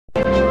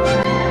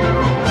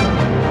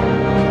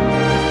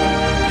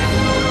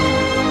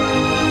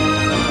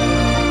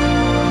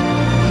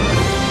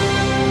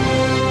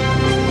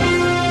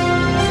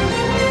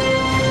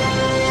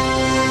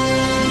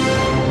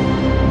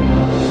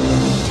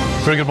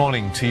Very good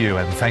morning to you,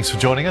 and thanks for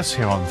joining us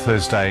here on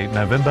Thursday,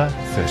 November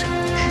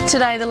 30.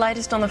 Today, the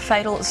latest on the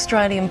fatal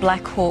Australian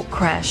Black Hawk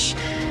crash.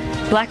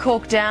 Black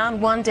Hawk down,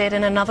 one dead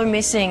and another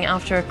missing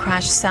after a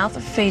crash south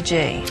of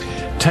Fiji.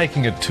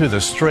 Taking it to the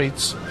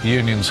streets,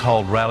 unions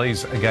hold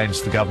rallies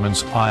against the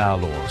government's IR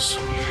laws.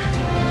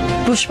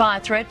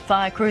 Bushfire threat,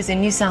 fire crews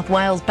in New South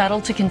Wales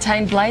battle to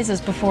contain blazes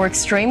before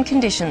extreme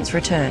conditions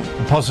return.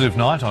 A positive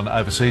night on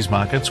overseas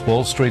markets.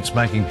 Wall Street's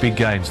making big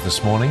gains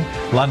this morning.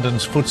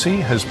 London's FTSE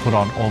has put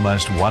on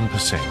almost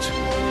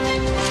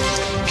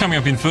 1%. Coming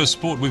up in First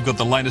Sport, we've got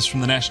the latest from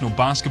the National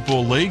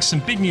Basketball League, some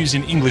big news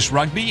in English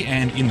rugby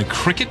and in the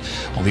cricket.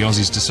 While the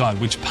Aussies decide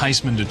which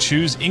paceman to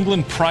choose,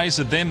 England prays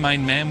that their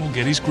main man will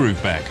get his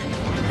groove back.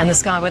 And the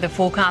sky weather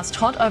forecast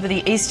hot over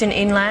the eastern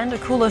inland, a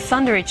cooler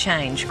thundery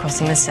change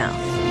crossing the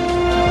south.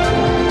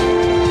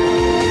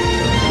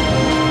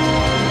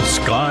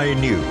 Sky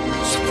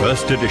News,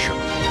 First Edition,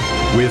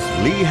 with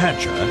Leigh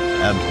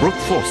and Brooke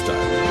Forster.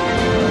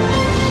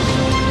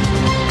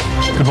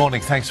 Good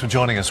morning, thanks for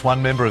joining us.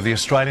 One member of the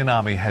Australian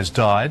Army has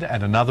died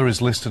and another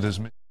is listed as